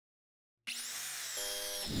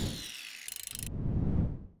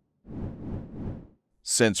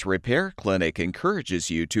Since Repair Clinic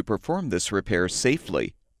encourages you to perform this repair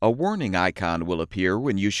safely, a warning icon will appear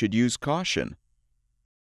when you should use caution.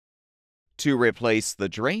 To replace the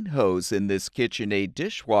drain hose in this KitchenAid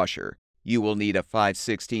dishwasher, you will need a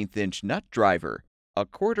 5/16" nut driver, a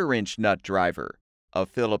 1/4" nut driver, a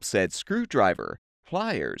Phillips head screwdriver,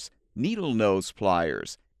 pliers, needle nose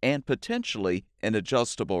pliers, and potentially an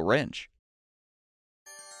adjustable wrench.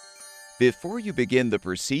 Before you begin the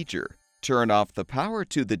procedure, turn off the power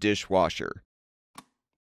to the dishwasher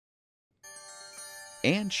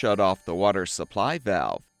and shut off the water supply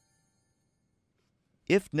valve.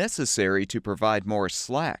 If necessary to provide more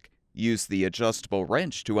slack, use the adjustable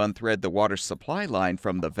wrench to unthread the water supply line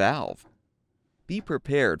from the valve. Be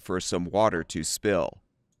prepared for some water to spill.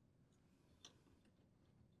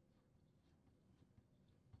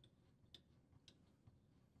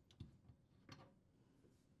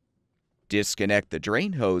 Disconnect the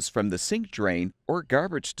drain hose from the sink drain or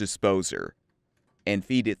garbage disposer and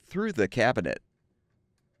feed it through the cabinet.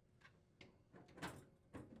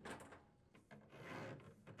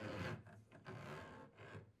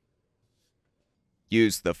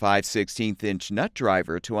 Use the 5/16" nut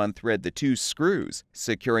driver to unthread the 2 screws,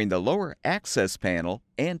 securing the lower access panel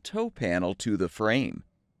and toe panel to the frame.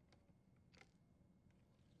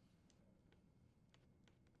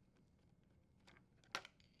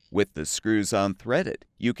 With the screws unthreaded,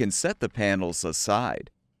 you can set the panels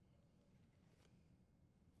aside.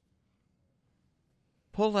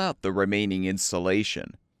 Pull out the remaining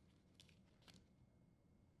insulation.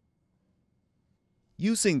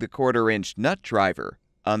 Using the 1/4" nut driver,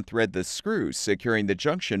 unthread the screws securing the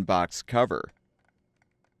junction box cover.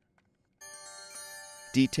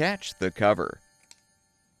 Detach the cover.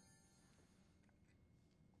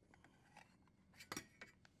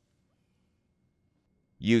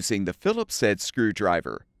 Using the Phillips head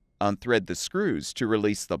screwdriver, unthread the screws to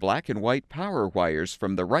release the black and white power wires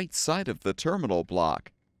from the right side of the terminal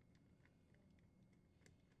block.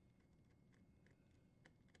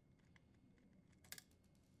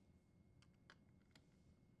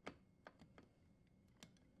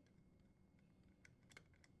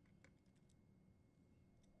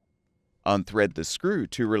 Unthread the screw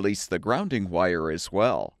to release the grounding wire as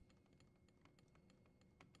well.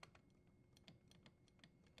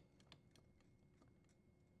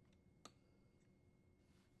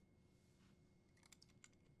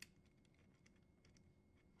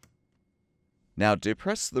 Now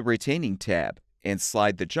depress the retaining tab and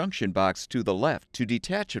slide the junction box to the left to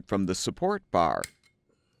detach it from the support bar.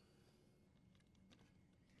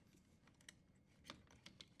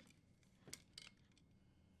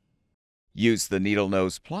 Use the needle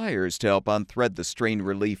nose pliers to help unthread the strain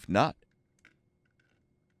relief nut.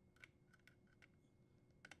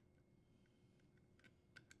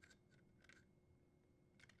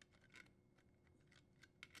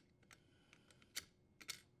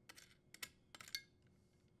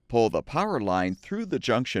 Pull the power line through the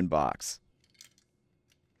junction box.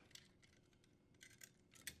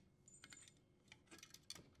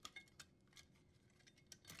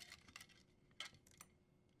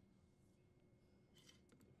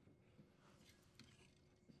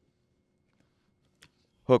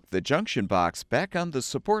 Hook the junction box back on the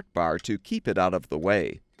support bar to keep it out of the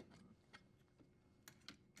way.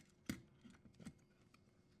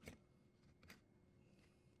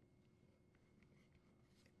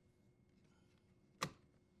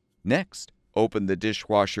 Next, open the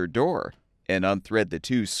dishwasher door and unthread the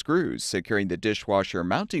 2 screws securing the dishwasher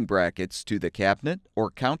mounting brackets to the cabinet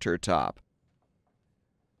or countertop.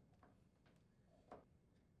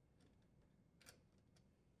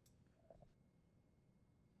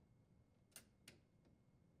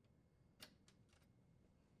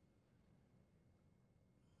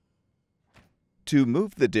 To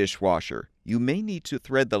move the dishwasher, you may need to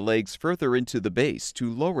thread the legs further into the base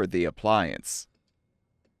to lower the appliance.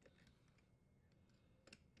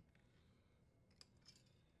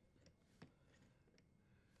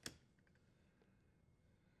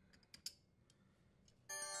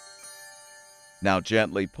 Now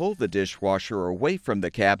gently pull the dishwasher away from the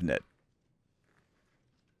cabinet.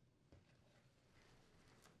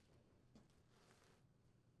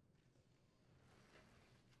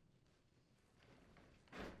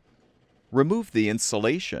 Remove the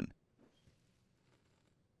insulation.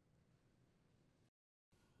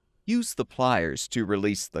 Use the pliers to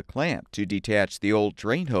release the clamp to detach the old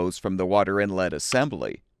drain hose from the water inlet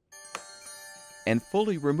assembly, and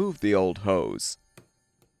fully remove the old hose.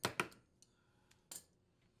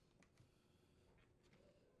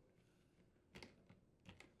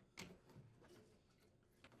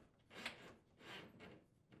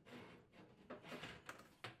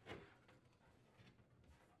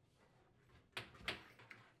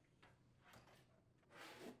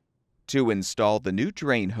 To install the new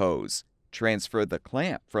drain hose, transfer the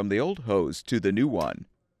clamp from the old hose to the new one.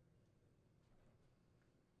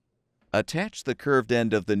 Attach the curved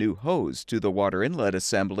end of the new hose to the water inlet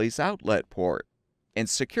assembly's outlet port and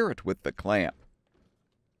secure it with the clamp.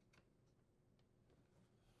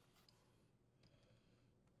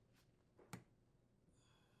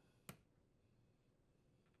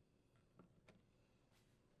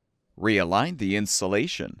 Realign the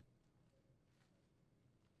insulation.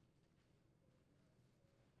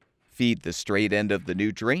 Feed the straight end of the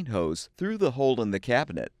new drain hose through the hole in the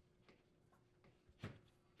cabinet.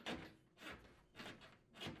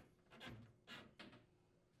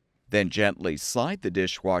 Then gently slide the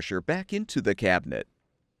dishwasher back into the cabinet.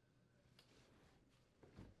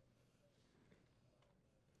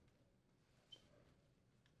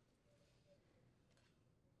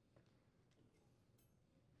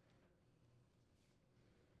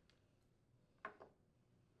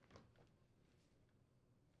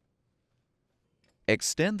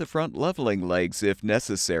 Extend the front leveling legs if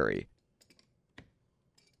necessary.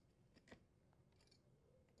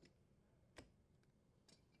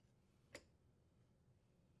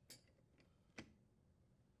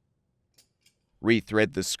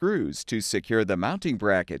 Rethread the screws to secure the mounting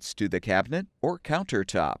brackets to the cabinet or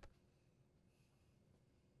countertop.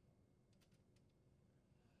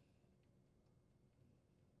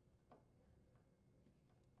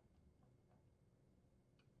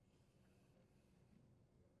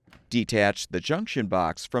 Detach the junction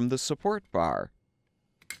box from the support bar.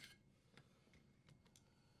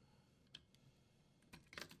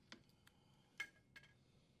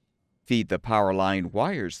 Feed the power line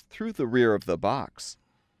wires through the rear of the box.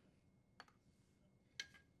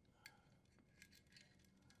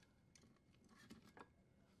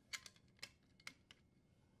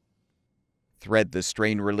 Thread the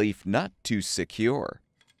strain relief nut to secure.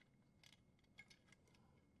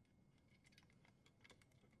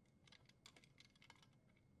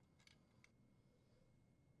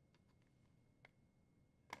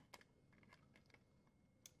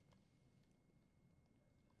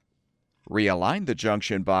 Realign the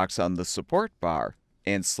junction box on the support bar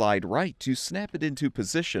and slide right to snap it into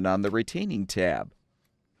position on the retaining tab.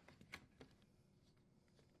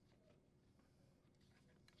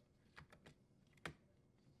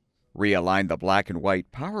 Realign the black and white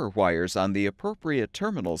power wires on the appropriate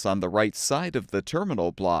terminals on the right side of the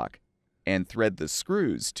terminal block and thread the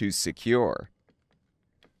screws to secure.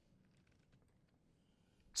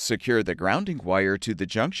 Secure the grounding wire to the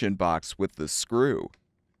junction box with the screw.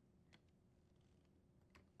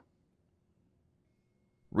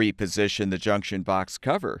 Reposition the junction box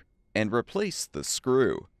cover and replace the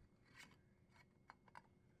screw.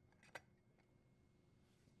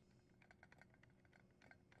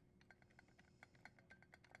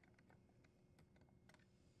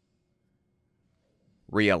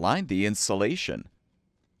 Realign the insulation.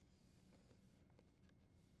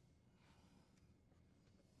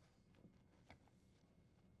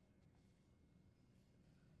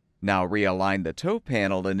 Now realign the toe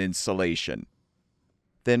panel and insulation.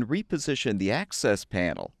 Then reposition the access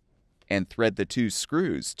panel and thread the two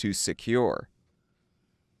screws to secure.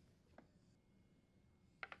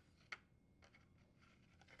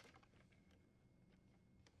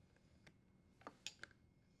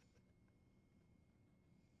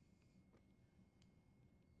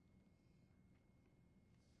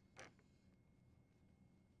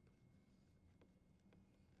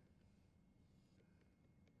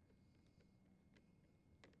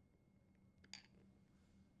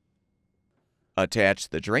 Attach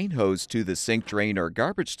the drain hose to the sink drain or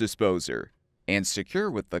garbage disposer and secure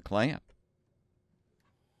with the clamp.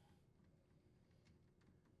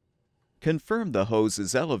 Confirm the hose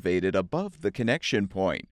is elevated above the connection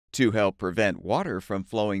point to help prevent water from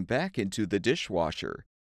flowing back into the dishwasher.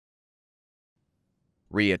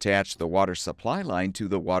 Reattach the water supply line to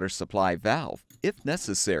the water supply valve if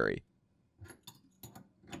necessary.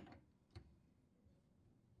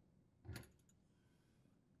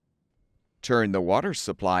 Turn the water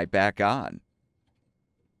supply back on,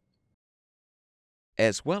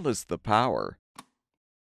 as well as the power,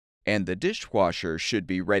 and the dishwasher should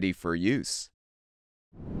be ready for use.